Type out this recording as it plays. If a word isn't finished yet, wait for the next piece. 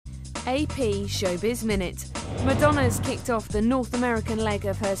AP Showbiz Minute. Madonna's kicked off the North American leg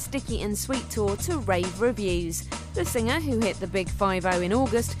of her Sticky and Sweet tour to rave reviews. The singer, who hit the big 5-0 in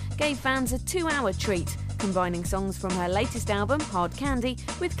August, gave fans a 2-hour treat, combining songs from her latest album, Hard Candy,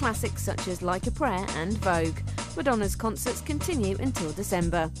 with classics such as Like a Prayer and Vogue. Madonna's concerts continue until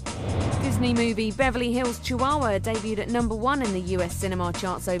December. Disney movie Beverly Hills Chihuahua debuted at #1 in the US cinema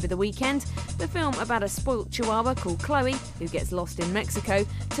charts over the weekend. The film, about a spoilt Chihuahua called Chloe, who gets lost in Mexico,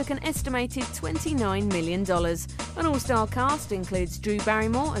 took an estimated $29 million. An all-star cast includes Drew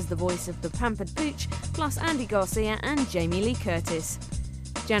Barrymore as the voice of the pampered pooch, plus Andy Garcia and Jamie Lee Curtis.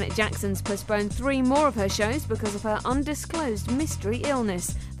 Janet Jackson's postponed 3 more of her shows because of her undisclosed mystery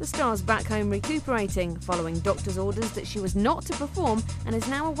illness. The star's back home recuperating, following doctor's orders that she was not to perform and is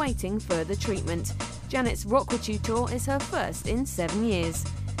now awaiting further treatment. Janet's Rock With You tour is her first in 7 years.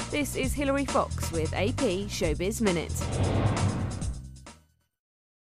 This is Hilary Fox with AP Showbiz Minute.